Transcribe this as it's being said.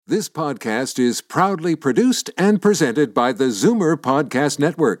This podcast is proudly produced and presented by the Zoomer Podcast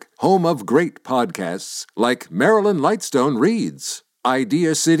Network, home of great podcasts like Marilyn Lightstone Reads,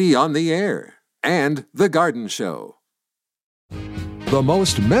 Idea City on the Air, and The Garden Show. The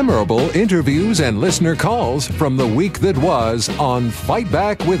most memorable interviews and listener calls from the week that was on Fight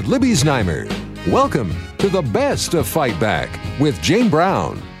Back with Libby Znaimer. Welcome to the best of Fight Back with Jane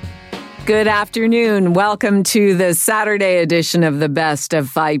Brown. Good afternoon. Welcome to the Saturday edition of the Best of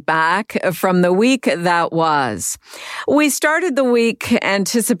Fight Back from the week that was. We started the week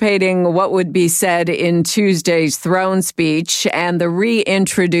anticipating what would be said in Tuesday's throne speech and the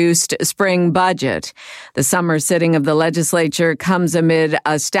reintroduced spring budget. The summer sitting of the legislature comes amid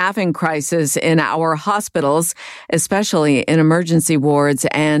a staffing crisis in our hospitals, especially in emergency wards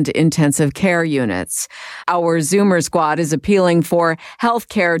and intensive care units. Our Zoomer squad is appealing for health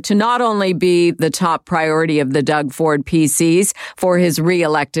care to not only be the top priority of the Doug Ford PCs for his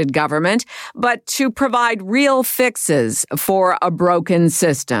re-elected government, but to provide real fixes for a broken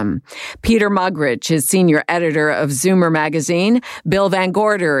system. Peter Muggeridge is senior editor of Zoomer magazine. Bill Van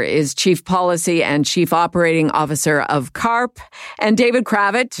Gorder is chief policy and chief operating officer of CARP. And David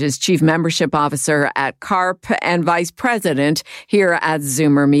Kravitz is chief membership officer at CARP and vice president here at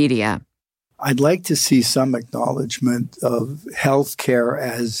Zoomer Media. I'd like to see some acknowledgement of healthcare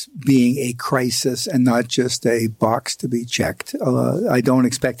as being a crisis and not just a box to be checked. I don't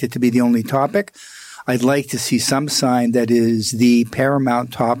expect it to be the only topic. I'd like to see some sign that is the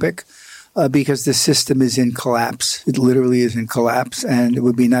paramount topic because the system is in collapse. It literally is in collapse, and it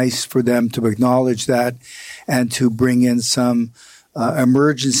would be nice for them to acknowledge that and to bring in some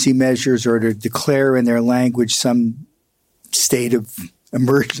emergency measures or to declare in their language some state of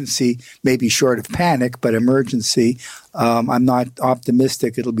emergency, maybe short of panic, but emergency. I'm not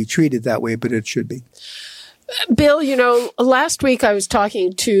optimistic it'll be treated that way, but it should be. Bill, last week I was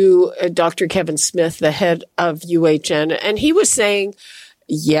talking to Dr. Kevin Smith, the head of UHN, and he was saying,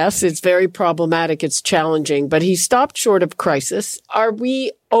 yes, it's very problematic, it's challenging, but he stopped short of crisis. Are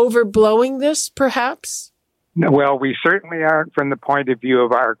we overblowing this, perhaps? Well, we certainly aren't from the point of view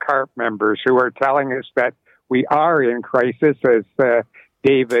of our CARP members who are telling us that we are in crisis, as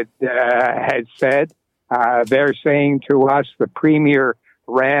David has said. They're saying to us the Premier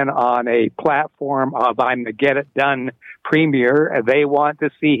ran on a platform of I'm the get-it-done Premier. They want to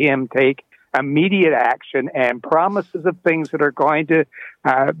see him take immediate action, and promises of things that are going to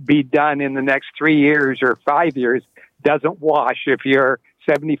be done in the next 3 years or 5 years doesn't wash if you're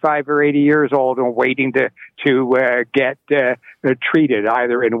 75 or 80 years old and waiting to get treated,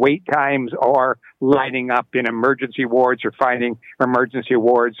 either in wait times or lining up in emergency wards or finding emergency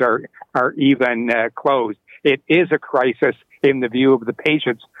wards are even closed. It is a crisis in the view of the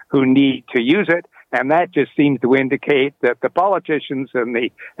patients who need to use it, and that just seems to indicate that the politicians and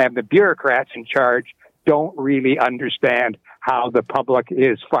the bureaucrats in charge don't really understand how the public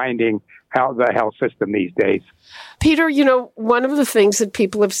is finding how the health system these days. Peter, one of the things that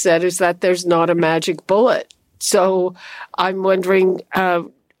people have said is that there's not a magic bullet. So I'm wondering,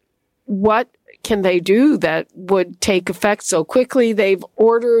 what can they do that would take effect so quickly? They've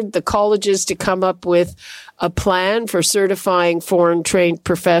ordered the colleges to come up with a plan for certifying foreign-trained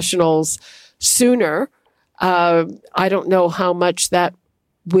professionals sooner. I don't know how much that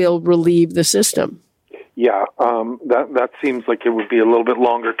will relieve the system. Yeah, that seems like it would be a little bit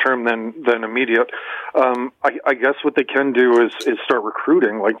longer term than immediate. I guess what they can do is start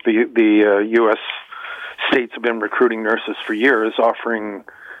recruiting. Like the U.S. states have been recruiting nurses for years, offering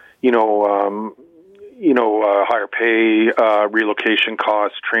higher pay, relocation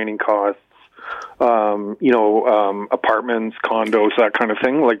costs, training costs, apartments, condos, that kind of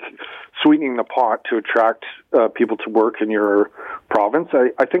thing. Like sweetening the pot to attract people to work in your province.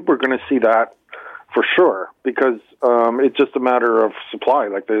 I think we're going to see that. For sure, because it's just a matter of supply.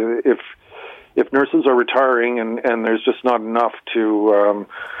 Like if nurses are retiring and there's just not enough to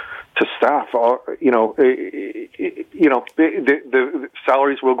staff, the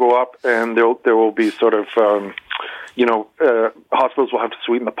salaries will go up, and there will be sort of hospitals will have to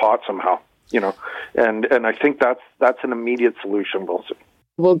sweeten the pot somehow. And I think that's an immediate solution, Wilson.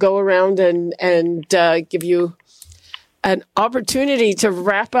 We'll go around and give you an opportunity to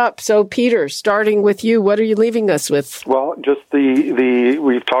wrap up. So, Peter, starting with you, what are you leaving us with? Well, just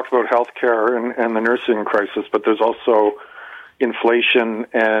we've talked about healthcare and the nursing crisis, but there's also inflation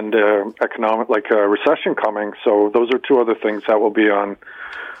and economic, recession coming. So those are two other things that will be on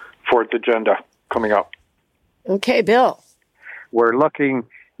Ford's agenda coming up. Okay, Bill. We're looking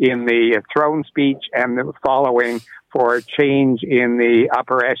in the throne speech and the following for a change in the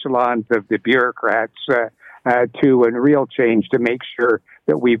upper echelons of the bureaucrats to a real change to make sure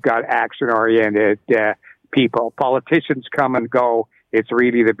that we've got action-oriented people. Politicians come and go. It's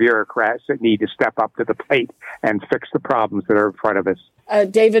really the bureaucrats that need to step up to the plate and fix the problems that are in front of us.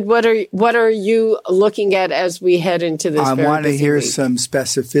 David, what are you looking at as we head into this? I want to hear week? some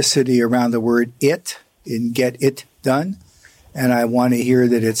specificity around the word "it" in "get it done," and I want to hear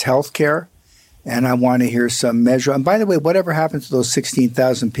that it's healthcare, and I want to hear some measure. And by the way, whatever happened to those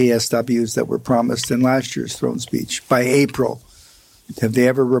 16,000 PSWs that were promised in last year's throne speech by April? Have they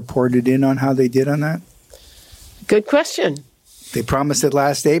ever reported in on how they did on that? Good question. They promised it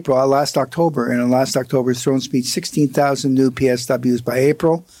last October, and in last October's throne speech, 16,000 new PSWs by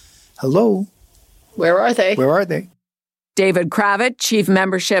April. Hello? Where are they? Where are they? David Kravitz, Chief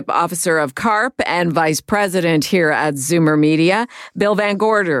Membership Officer of CARP and Vice President here at Zoomer Media. Bill Van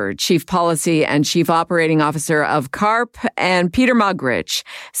Gorder, Chief Policy and Chief Operating Officer of CARP. And Peter Muggeridge,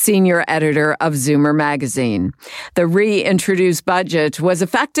 Senior Editor of Zoomer Magazine. The reintroduced budget was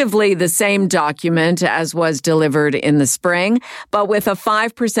effectively the same document as was delivered in the spring, but with a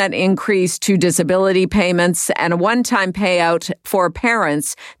 5% increase to disability payments and a one-time payout for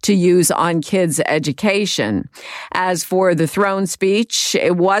parents to use on kids' education. As for the throne speech,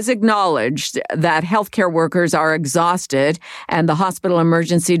 it was acknowledged that healthcare workers are exhausted and the hospital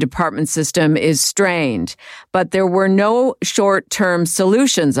emergency department system is strained. But there were no short-term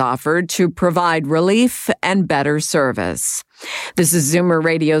solutions offered to provide relief and better service. This is Zoomer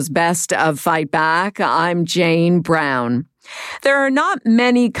Radio's Best of Fight Back. I'm Jane Brown. There are not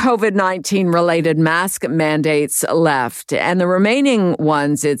many COVID-19 related mask mandates left, and the remaining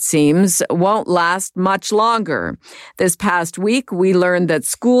ones, it seems, won't last much longer. This past week, we learned that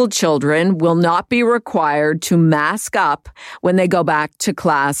school children will not be required to mask up when they go back to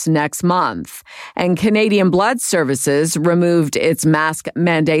class next month. And Canadian Blood Services removed its mask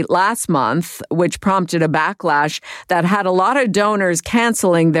mandate last month, which prompted a backlash that had a lot of donors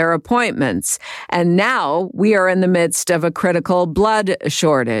canceling their appointments. And now we are in the midst of a critical blood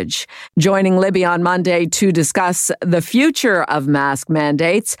shortage. Joining Libby on Monday to discuss the future of mask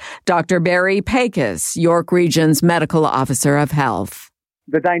mandates, Dr. Barry Pecos, York Region's Medical Officer of Health.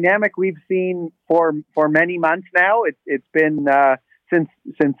 The dynamic we've seen for many months now, it's been since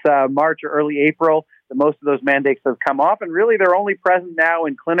March or early April, that most of those mandates have come off, and really they're only present now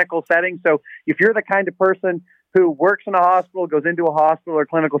in clinical settings. So if you're the kind of person who works in a hospital, goes into a hospital or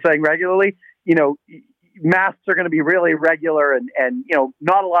clinical setting regularly, masks are going to be really regular and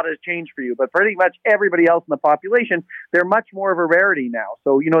not a lot has changed for you. But pretty much everybody else in the population, they're much more of a rarity now.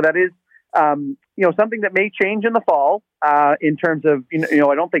 So, that is, something that may change in the fall in terms of,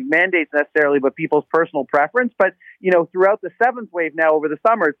 I don't think mandates necessarily, but people's personal preference. But, throughout the seventh wave now over the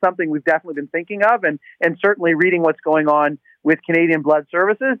summer, it's something we've definitely been thinking of and certainly reading what's going on with Canadian Blood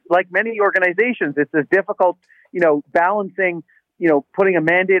Services. Like many organizations, it's as difficult, balancing putting a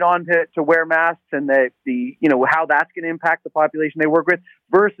mandate on to wear masks and the how that's going to impact the population they work with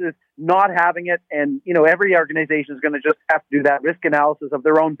versus not having it. And, every organization is going to just have to do that risk analysis of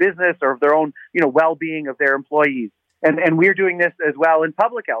their own business or of their own, well-being of their employees. And we're doing this as well in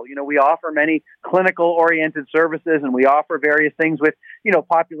public health. We offer many clinical-oriented services and we offer various things with,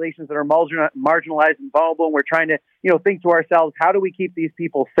 populations that are marginalized and vulnerable. And we're trying to, think to ourselves, how do we keep these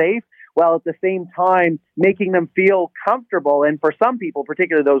people safe? While at the same time making them feel comfortable. And for some people,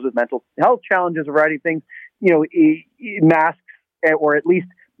 particularly those with mental health challenges, a variety of things, masks, or at least,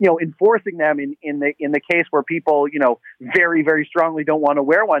 enforcing them in the case where people, very, very strongly don't want to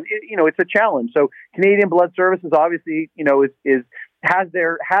wear one, it's a challenge. So Canadian Blood Services obviously, had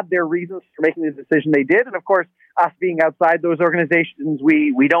their reasons for making the decision they did. And of course, us being outside those organizations,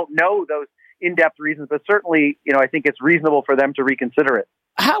 we don't know those in-depth reasons, but certainly, I think it's reasonable for them to reconsider it.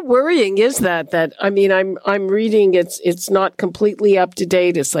 How worrying is that? I'm reading it's not completely up to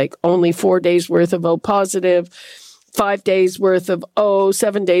date. It's like only 4 days worth of O positive, 5 days worth of O,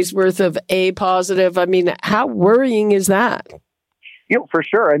 7 days worth of A positive. How worrying is that? For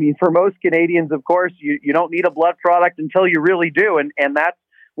sure. For most Canadians, of course, you don't need a blood product until you really do. And that's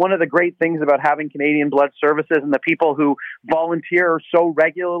one of the great things about having Canadian Blood Services and the people who volunteer so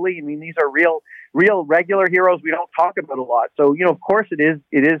regularly. These are real regular heroes we don't talk about a lot. So, of course it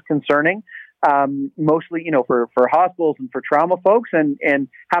is concerning, mostly, for hospitals and for trauma folks and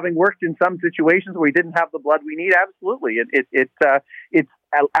having worked in some situations where we didn't have the blood we need. Absolutely. It's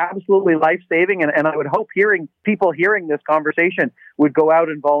absolutely life-saving. And I would hope people hearing this conversation would go out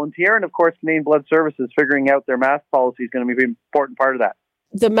and volunteer. And of course, Canadian Blood Services figuring out their mask policy is going to be an important part of that.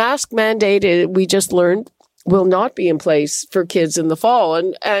 The mask mandate, we just learned, will not be in place for kids in the fall.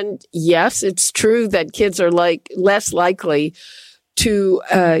 And yes, it's true that kids are less likely to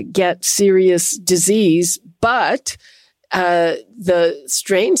get serious disease, but the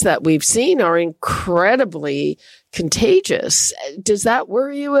strains that we've seen are incredibly contagious. Does that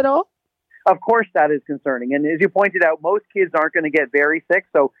worry you at all? Of course, that is concerning. And as you pointed out, most kids aren't going to get very sick.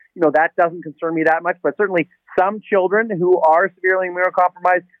 So, that doesn't concern me that much. But certainly some children who are severely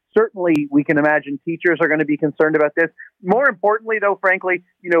immunocompromised, certainly we can imagine teachers are going to be concerned about this. More importantly, though, frankly,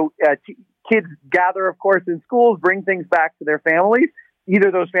 kids gather, of course, in schools, bring things back to their families. Either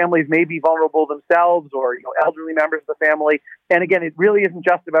those families may be vulnerable themselves or elderly members of the family. And again, it really isn't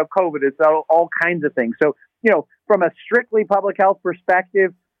just about COVID. It's all kinds of things. So, from a strictly public health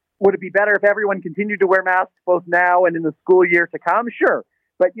perspective, would it be better if everyone continued to wear masks both now and in the school year to come? Sure.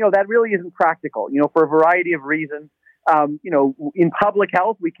 But, that really isn't practical, for a variety of reasons. In public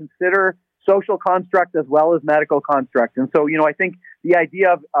health, we consider social construct as well as medical construct. And so, I think the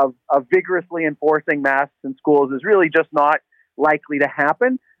idea of vigorously enforcing masks in schools is really just not likely to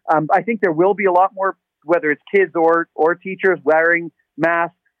happen. I think there will be a lot more, whether it's kids or teachers wearing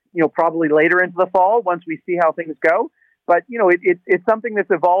masks, probably later into the fall once we see how things go. But, it's something that's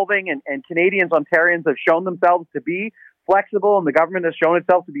evolving, and Canadians, Ontarians have shown themselves to be flexible, and the government has shown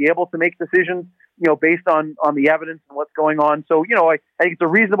itself to be able to make decisions, based on the evidence and what's going on. So, I think it's a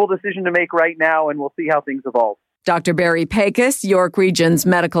reasonable decision to make right now, and we'll see how things evolve. Dr. Barry Pecos, York Region's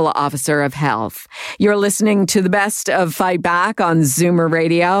Medical Officer of Health. You're listening to the best of Fight Back on Zoomer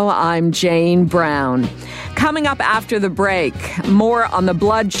Radio. I'm Jane Brown. Coming up after the break, more on the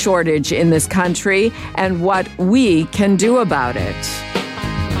blood shortage in this country and what we can do about it.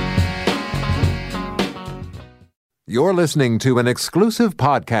 You're listening to an exclusive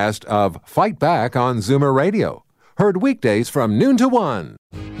podcast of Fight Back on Zoomer Radio. Heard weekdays from noon to 1.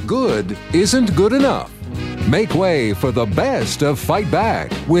 Good isn't good enough. Make way for the best of Fight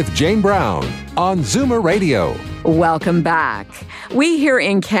Back with Jane Brown on Zoomer Radio. Welcome back. We here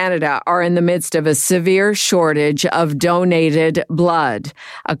in Canada are in the midst of a severe shortage of donated blood.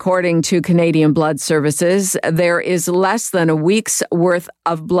 According to Canadian Blood Services, there is less than a week's worth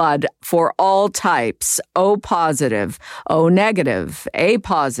of blood for all types: O positive, O negative, A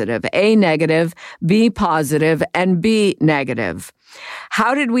positive, A negative, B positive, and B negative.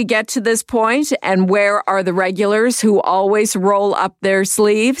 How did we get to this point, and where are the regulars who always roll up their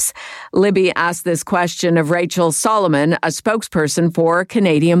sleeves? Libby asked this question of Rachel Solomon, a spokesperson for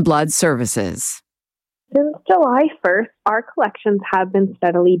Canadian Blood Services. Since July 1st, our collections have been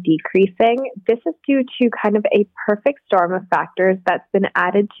steadily decreasing. This is due to kind of a perfect storm of factors that's been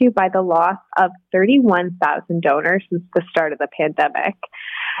added to by the loss of 31,000 donors since the start of the pandemic.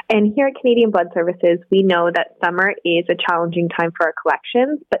 And here at Canadian Blood Services, we know that summer is a challenging time for our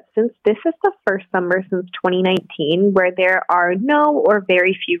collections, but since this is the first summer since 2019 where there are no or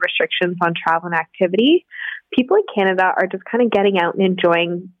very few restrictions on travel and activity, people in Canada are just kind of getting out and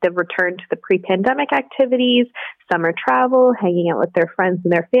enjoying the return to the pre-pandemic activities, summer travel, hanging out with their friends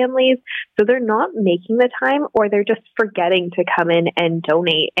and their families. So they're not making the time, or they're just forgetting to come in and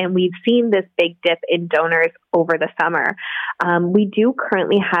donate. And we've seen this big dip in donors over the summer. We do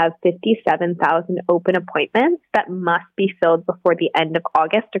currently have 57,000 open appointments that must be filled before the end of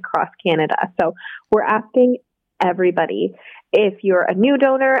August across Canada. So we're asking everybody, if you're a new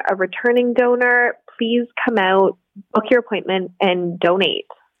donor, a returning donor, please come out, book your appointment, and donate.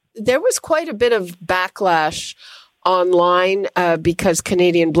 There was quite a bit of backlash online because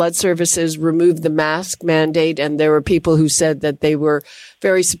Canadian Blood Services removed the mask mandate, and there were people who said that they were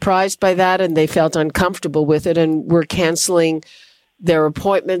very surprised by that and they felt uncomfortable with it and were canceling their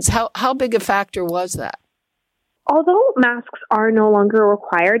appointments. How big a factor was that? Although masks are no longer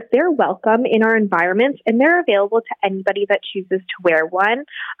required, they're welcome in our environment, and they're available to anybody that chooses to wear one.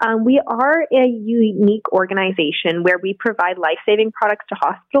 We are a unique organization where we provide life-saving products to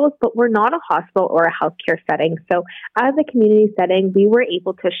hospitals, but we're not a hospital or a healthcare setting. So as a community setting, we were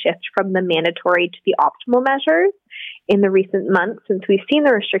able to shift from the mandatory to the optimal measures in the recent months, since we've seen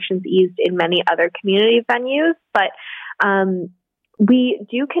the restrictions eased in many other community venues. But we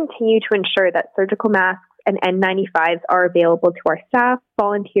do continue to ensure that surgical masks and N95s are available to our staff,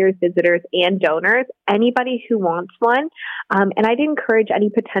 volunteers, visitors, and donors, anybody who wants one. And I'd encourage any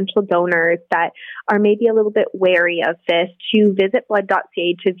potential donors that are maybe a little bit wary of this to visit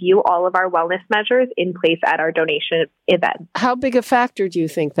blood.ca to view all of our wellness measures in place at our donation event. How big a factor do you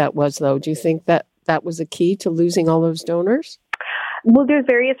think that was, though? Do you think that that was a key to losing all those donors? Well, there's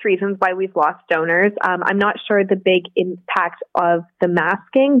various reasons why we've lost donors. I'm not sure the big impact of the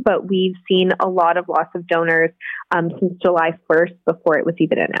masking, but we've seen a lot of loss of donors since July 1st before it was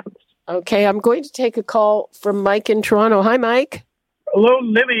even announced. Okay, I'm going to take a call from Mike in Toronto. Hi, Mike. Hello,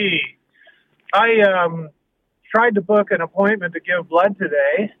 Libby. I tried to book an appointment to give blood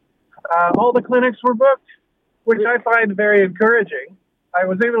today. All the clinics were booked. which I find very encouraging. I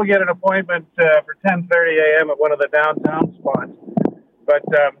was able to get an appointment for 10:30 a.m. at one of the downtown spots. But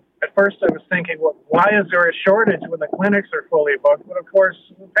at first I was thinking, well, why is there a shortage when the clinics are fully booked? But of course,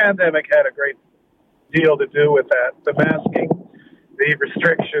 the pandemic had a great deal to do with that, the masking, the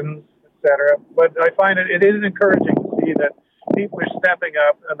restrictions, etc. But I find it is encouraging to see that people are stepping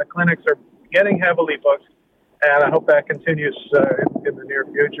up and the clinics are getting heavily booked. And I hope that continues in the near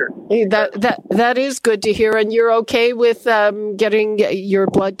future. That is good to hear. And you're okay with getting your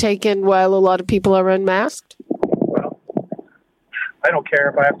blood taken while a lot of people are unmasked? Well, I don't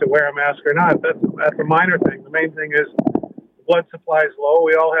care if I have to wear a mask or not. That's a minor thing. The main thing is the blood supply is low.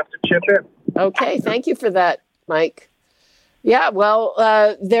 We all have to chip in. Okay, thank you for that, Mike. Yeah, well,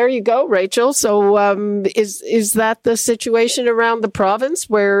 there you go, Rachel. So is that the situation around the province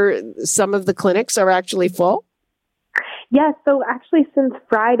where some of the clinics are actually full? Yes, so actually since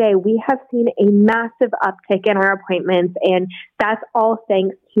Friday, we have seen a massive uptick in our appointments, and that's all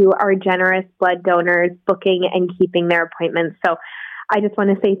thanks to our generous blood donors booking and keeping their appointments. So I just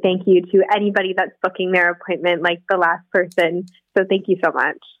want to say thank you to anybody that's booking their appointment, like the last person. So thank you so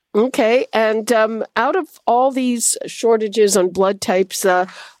much. Okay, and out of all these shortages on blood types,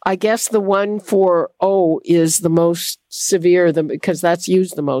 I guess the one for O is the most severe because that's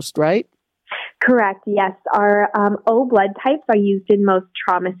used the most, right? Correct, yes. Our O blood types are used in most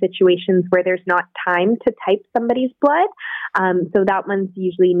trauma situations where there's not time to type somebody's blood. So that one's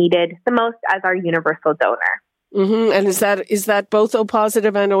usually needed the most as our universal donor. Mm-hmm. And is that both O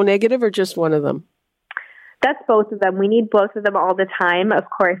positive and O negative or just one of them? That's both of them. We need both of them all the time. Of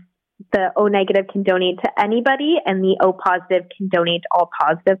course, the O negative can donate to anybody and the O positive can donate to all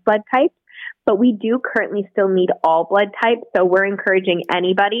positive blood types. But we do currently still need all blood types. So we're encouraging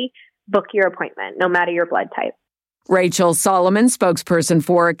anybody, book your appointment, no matter your blood type. Rachel Solomon, spokesperson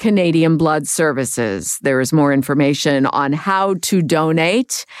for Canadian Blood Services. There is more information on how to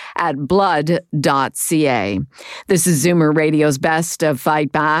donate at blood.ca. This is Zoomer Radio's Best of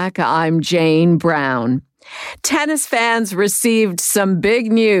Fight Back. I'm Jane Brown. Tennis fans received some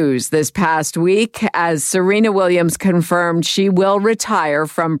big news this past week as Serena Williams confirmed she will retire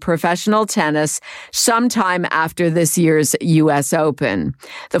from professional tennis sometime after this year's U.S. Open.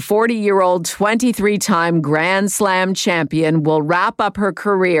 The 40-year-old 23-time Grand Slam champion will wrap up her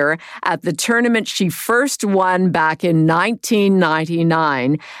career at the tournament she first won back in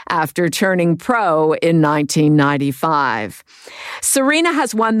 1999 after turning pro in 1995. Serena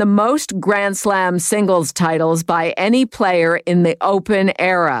has won the most Grand Slam singles titles by any player in the Open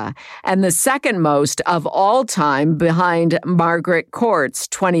era, and the second most of all time behind Margaret Court's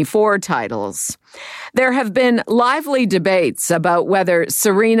 24 titles. There have been lively debates about whether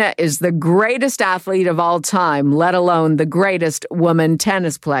Serena is the greatest athlete of all time, let alone the greatest woman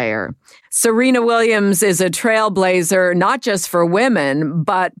tennis player. Serena Williams is a trailblazer not just for women,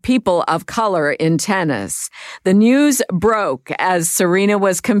 but people of color in tennis. The news broke as Serena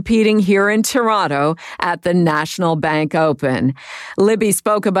was competing here in Toronto at the National Bank Open. Libby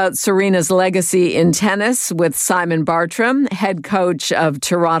spoke about Serena's legacy in tennis with Simon Bartram, head coach of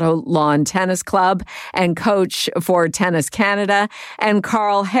Toronto Lawn Tennis Club and coach for Tennis Canada, and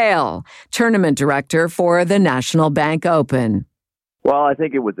Carl Hale, tournament director for the National Bank Open. Well, I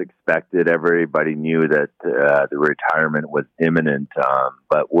think it was expected. Everybody knew that the retirement was imminent,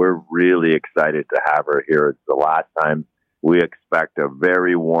 but we're really excited to have her here. It's the last time. We expect a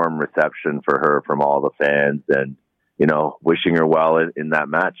very warm reception for her from all the fans and, wishing her well in that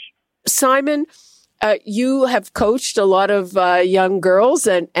match. Simon, you have coached a lot of young girls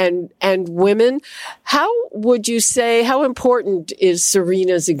and women. How would you say, how important is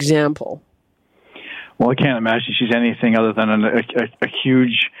Serena's example? Well, I can't imagine she's anything other than a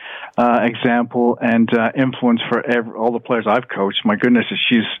huge example and influence for all the players I've coached. My goodness,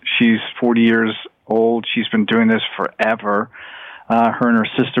 she's 40 years old. She's been doing this forever. Her and her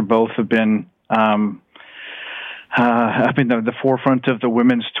sister both have been the forefront of the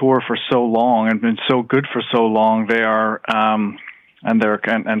women's tour for so long and been so good for so long. They are, and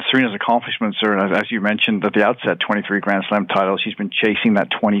Serena's accomplishments are, as you mentioned at the outset, 23 Grand Slam titles. She's been chasing that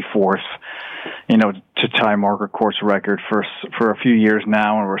 24th, to tie Margaret Court's record for a few years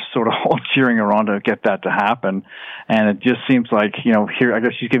now, and we're sort of all cheering her on to get that to happen. And it just seems like, here, I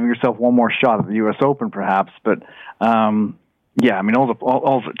guess she's giving herself one more shot at the U.S. Open, perhaps, but, yeah, I mean,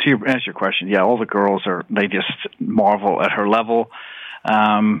 to answer your question, all the girls they just marvel at her level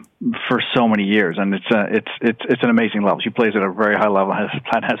for so many years, and it's an amazing level. She plays at a very high level,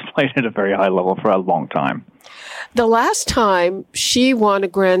 has played at a very high level for a long time. The last time she won a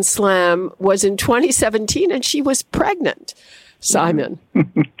Grand Slam was in 2017, and she was pregnant. Simon.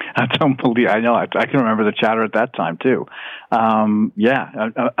 I don't believe. I know. I can remember the chatter at that time too. An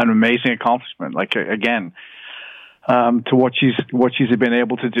amazing accomplishment. Like again, to what she's been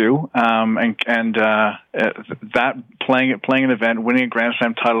able to do, and that playing an event, winning a Grand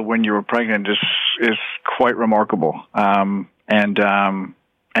Slam title when you were pregnant is quite remarkable. And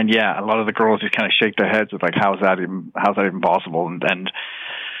yeah, a lot of the girls just kind of shake their heads with like, how's that even possible? And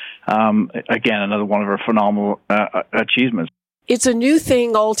again, another one of her phenomenal achievements. It's a new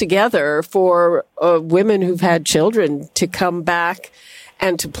thing altogether for women who've had children to come back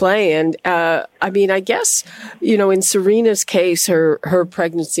and to play. And I guess, in Serena's case, her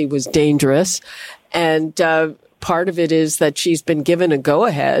pregnancy was dangerous. And part of it is that she's been given a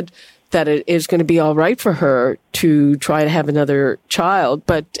go-ahead that it is going to be all right for her to try to have another child.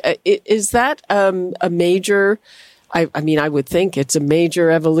 But is that a major, I would think it's a major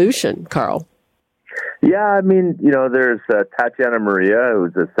evolution, Carl. Yeah, there's Tatiana Maria,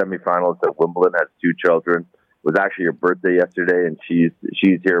 who's a semifinalist at Wimbledon, has 2 children. It was actually her birthday yesterday, and she's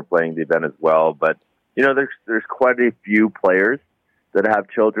here playing the event as well. But, there's quite a few players that have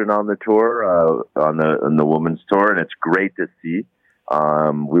children on the tour, on the women's tour, and it's great to see.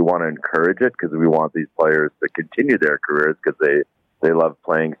 We want to encourage it because we want these players to continue their careers because they love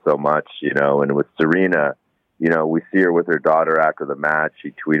playing so much, and with Serena, we see her with her daughter after the match.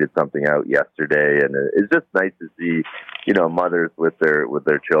 She tweeted something out yesterday, and it's just nice to see, mothers with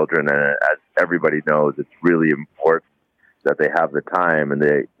their children. And as everybody knows, it's really important that they have the time and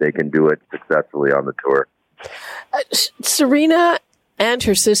they can do it successfully on the tour. Serena and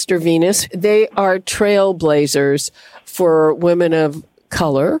her sister Venus, they are trailblazers for women of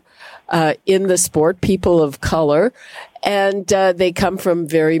color in the sport, people of color. And they come from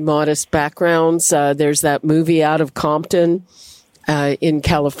very modest backgrounds. There's that movie Out of Compton in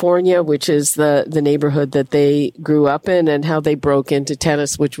California, which is the neighborhood that they grew up in, and how they broke into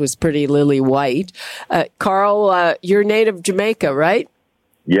tennis, which was pretty lily white. Carl, you're native Jamaica, right?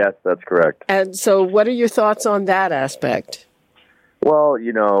 Yes, that's correct. And so what are your thoughts on that aspect? Well,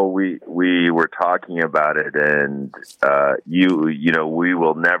 we were talking about it, and we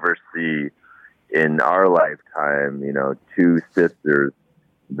will never see in our lifetime, 2 sisters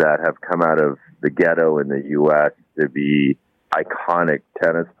that have come out of the ghetto in the U.S. to be iconic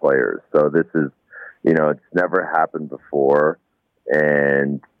tennis players. So this is, it's never happened before,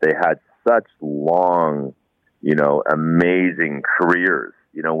 and they had such long, amazing careers,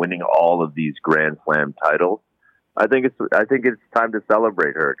 winning all of these Grand Slam titles. I think it's time to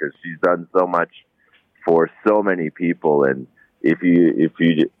celebrate her because she's done so much for so many people. And if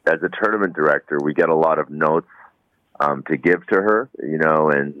you as a tournament director, we get a lot of notes to give to her,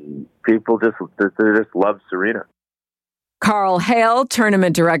 and people just love Serena. Carl Hale,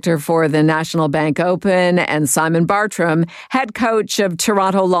 tournament director for the National Bank Open, and Simon Bartram, head coach of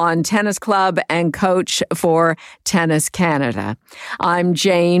Toronto Lawn Tennis Club and coach for Tennis Canada. I'm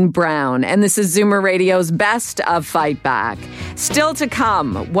Jane Brown, and this is Zoomer Radio's Best of Fight Back. Still to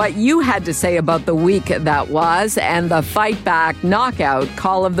come, what you had to say about the week that was, and the Fight Back Knockout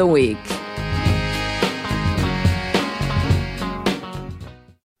Call of the Week.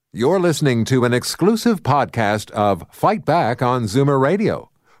 You're listening to an exclusive podcast of Fight Back on Zoomer Radio.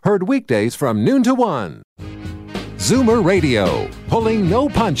 Heard weekdays from noon to 1. Zoomer Radio, pulling no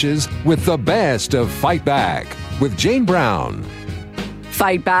punches with the best of Fight Back with Jane Brown.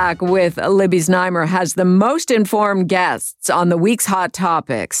 Fight Back with Libby Znaimer has the most informed guests on the week's hot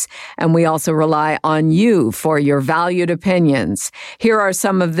topics, and we also rely on you for your valued opinions. Here are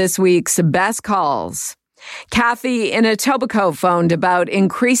some of this week's best calls. Kathy in Etobicoke phoned about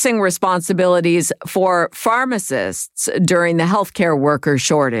increasing responsibilities for pharmacists during the healthcare worker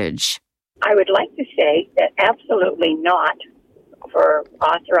shortage. I would like to say that absolutely not for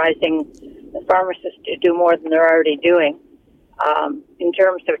authorizing the pharmacists to do more than they're already doing in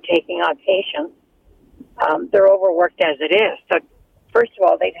terms of taking on patients. They're overworked as it is. So first of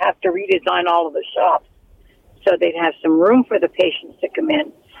all, they'd have to redesign all of the shops so they'd have some room for the patients to come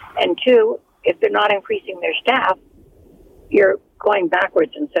in. And 2, if they're not increasing their staff, you're going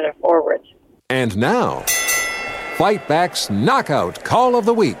backwards instead of forwards. And now, Fight Back's Knockout Call of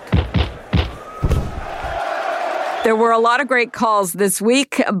the Week. There were a lot of great calls this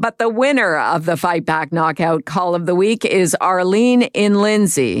week, but the winner of the Fight Back Knockout Call of the Week is Arlene in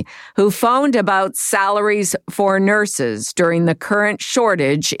Lindsay, who phoned about salaries for nurses during the current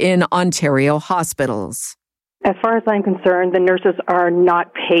shortage in Ontario hospitals. As far as I'm concerned, the nurses are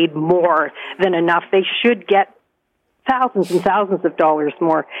not paid more than enough. They should get thousands and thousands of dollars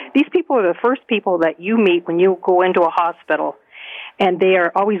more. These people are the first people that you meet when you go into a hospital, and they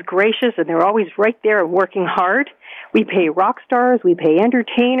are always gracious, and they're always right there and working hard. We pay rock stars, we pay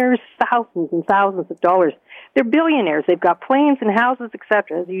entertainers thousands and thousands of dollars. They're billionaires. They've got planes and houses,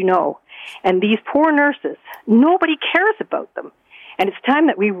 etc., as you know. And these poor nurses, nobody cares about them. And it's time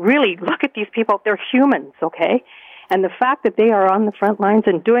that we really look at these people. They're humans, okay? And the fact that they are on the front lines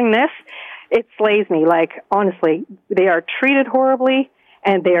and doing this, it slays me. Like, honestly, they are treated horribly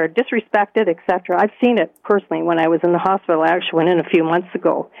and they are disrespected, etc. I've seen it personally when I was in the hospital. I actually went in a few months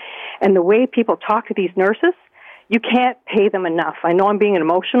ago. And the way people talk to these nurses, you can't pay them enough. I know I'm being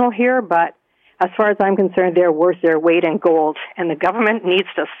emotional here, but as far as I'm concerned, they're worth their weight in gold. And the government needs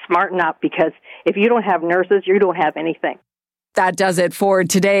to smarten up, because if you don't have nurses, you don't have anything. That does it for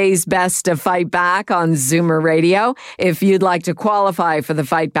today's Best of Fight Back on Zoomer Radio. If you'd like to qualify for the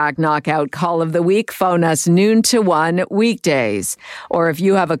Fight Back Knockout Call of the Week, phone us noon to 1 weekdays. Or if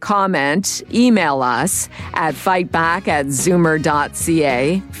you have a comment, email us at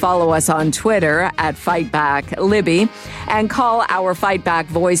fightback@zoomer.ca. Follow us on Twitter at FightbackLibby, and call our Fight Back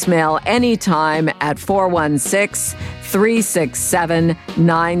voicemail anytime at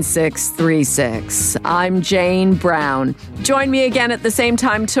 416-367-9636. I'm Jane Brown. Join me again at the same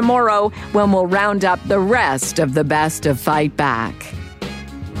time tomorrow when we'll round up the rest of the Best of Fight Back.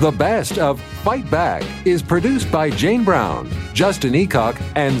 The Best of Fight Back is produced by Jane Brown, Justin Eacock,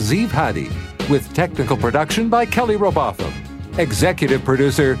 and Zeev Hadi, with technical production by Kelly Robotham. Executive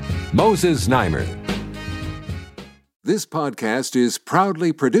producer, Moses Znaimer. This podcast is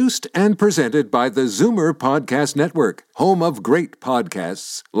proudly produced and presented by the Zoomer Podcast Network, home of great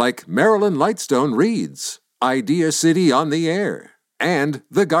podcasts like Marilyn Lightstone Reads, Idea City on the Air, and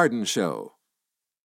The Garden Show.